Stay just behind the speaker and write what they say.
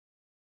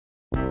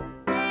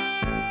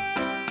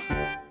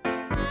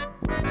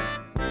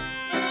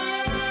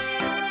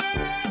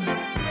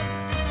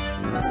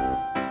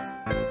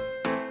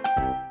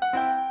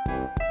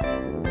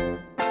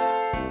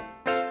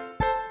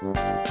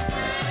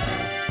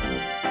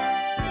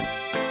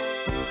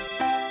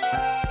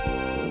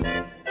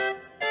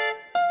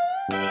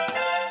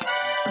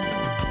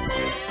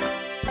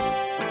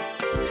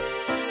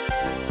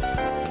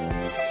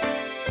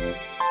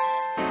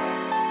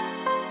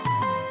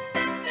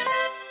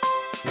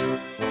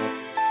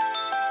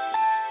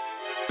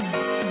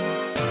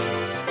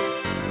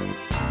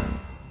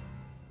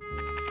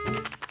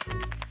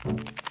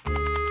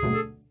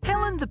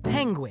Helen the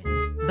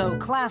penguin, though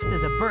classed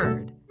as a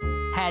bird,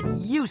 had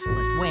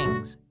useless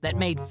wings that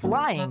made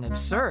flying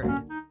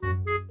absurd.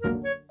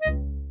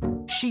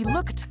 She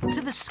looked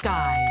to the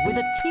sky with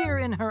a tear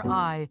in her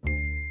eye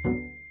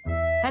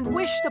and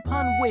wished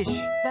upon wish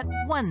that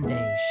one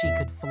day she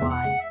could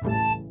fly.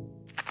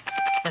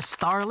 The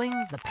starling,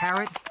 the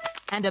parrot,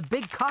 and a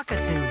big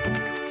cockatoo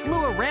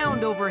flew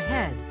around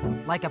overhead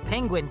like a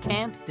penguin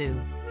can't do.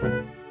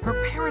 Her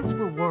parents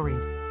were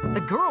worried.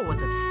 The girl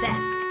was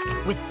obsessed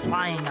with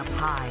flying up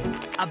high,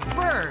 a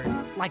bird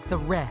like the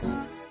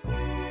rest.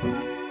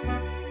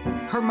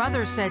 Her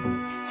mother said,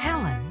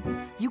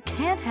 "Helen, you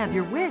can't have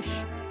your wish.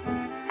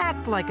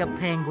 Act like a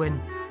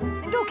penguin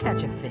and go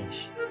catch a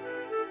fish."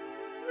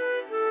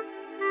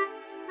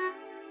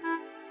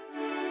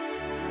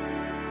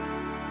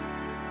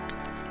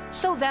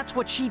 So that's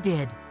what she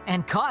did,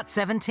 and caught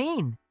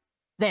 17.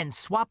 Then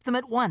swapped them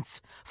at once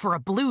for a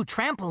blue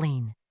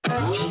trampoline.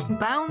 She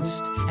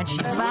bounced and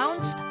she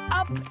bounced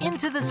up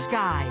into the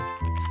sky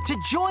to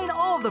join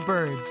all the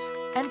birds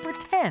and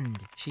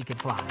pretend she could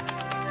fly.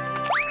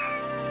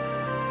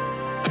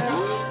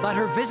 But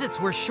her visits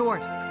were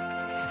short,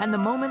 and the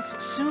moments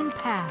soon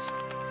passed,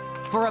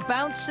 for a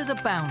bounce is a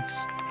bounce,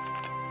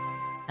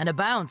 and a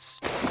bounce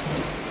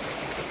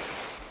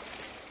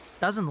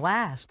doesn't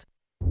last.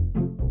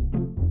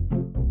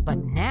 But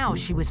now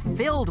she was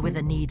filled with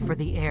a need for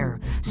the air,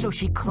 so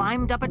she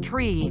climbed up a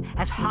tree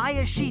as high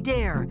as she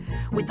dare.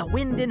 With the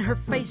wind in her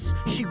face,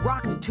 she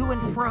rocked to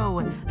and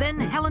fro. Then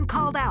Helen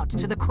called out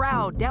to the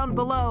crowd down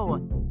below,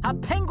 "A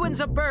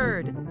penguin's a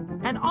bird,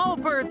 and all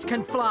birds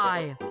can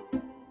fly."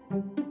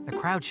 The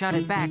crowd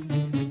shouted back,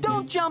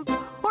 "Don't jump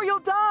or you'll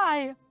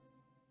die."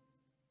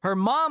 Her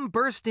mom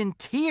burst in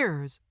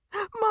tears.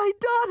 "My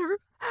daughter,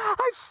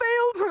 I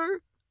failed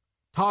her."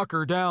 "Talk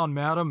her down,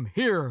 madam.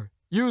 Here,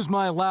 use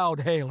my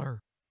loud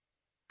hailer."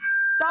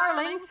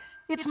 "Darling,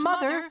 it's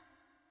Mother.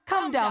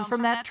 Come down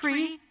from that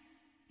tree.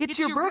 It's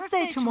your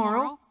birthday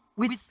tomorrow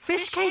with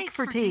fish cake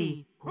for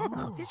tea."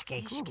 Ooh, fish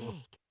cake.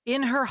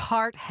 In her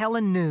heart,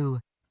 Helen knew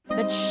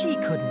that she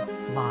couldn't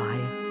fly.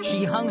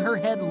 She hung her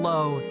head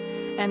low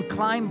and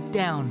climbed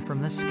down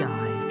from the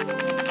sky.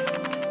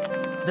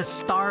 The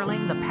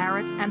starling, the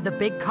parrot, and the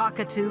big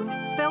cockatoo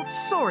felt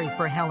sorry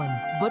for Helen,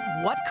 but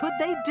what could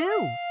they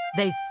do?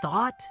 They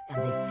thought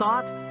and they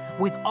thought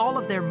with all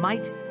of their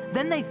might.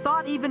 Then they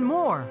thought even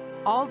more,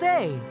 all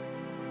day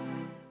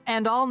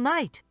and all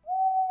night.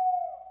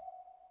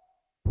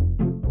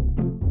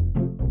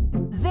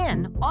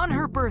 Then, on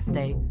her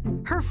birthday,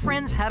 her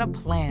friends had a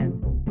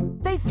plan.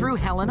 They threw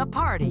Helen a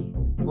party,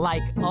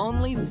 like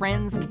only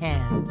friends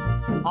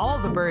can. All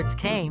the birds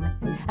came,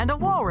 and a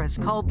walrus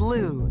called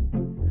Lou,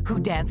 who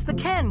danced the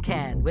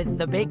can-can with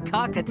the big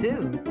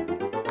cockatoo.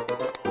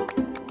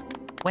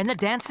 When the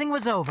dancing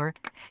was over,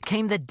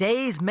 came the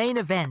day's main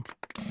event.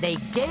 They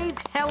gave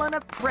Helen a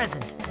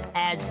present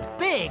as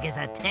big as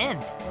a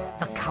tent.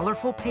 The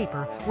colorful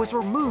paper was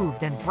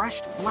removed and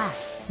brushed flat.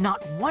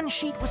 Not one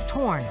sheet was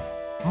torn.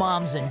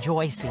 Moms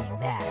enjoy seeing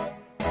that.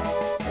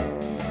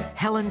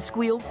 Helen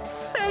squealed,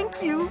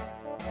 "Thank you!"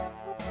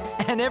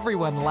 And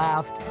everyone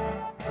laughed.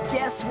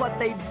 Guess what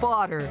they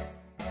bought her?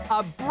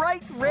 A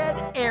bright red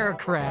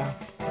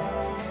aircraft.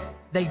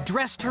 They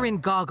dressed her in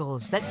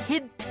goggles that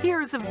hid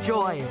tears of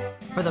joy,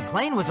 for the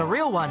plane was a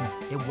real one,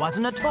 it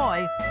wasn't a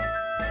toy.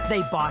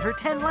 They bought her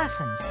 10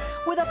 lessons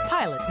with a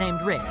pilot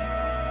named Rick,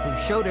 who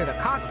showed her the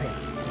cockpit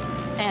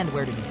and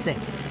where to be sick.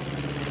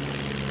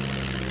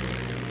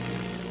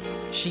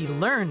 She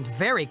learned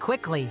very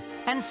quickly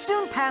and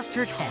soon passed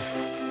her test.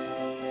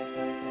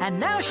 And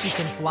now she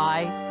can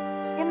fly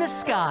in the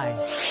sky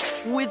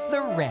with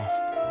the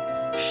rest.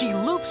 She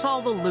loops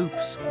all the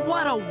loops.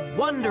 What a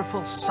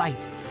wonderful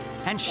sight.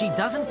 And she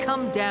doesn't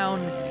come down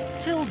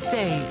till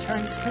day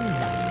turns to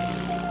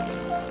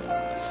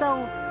night.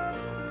 So,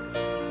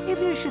 if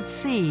you should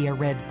see a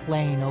red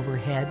plane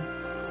overhead,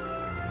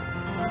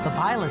 the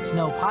pilot's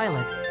no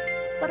pilot,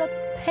 but a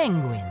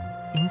penguin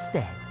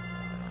instead.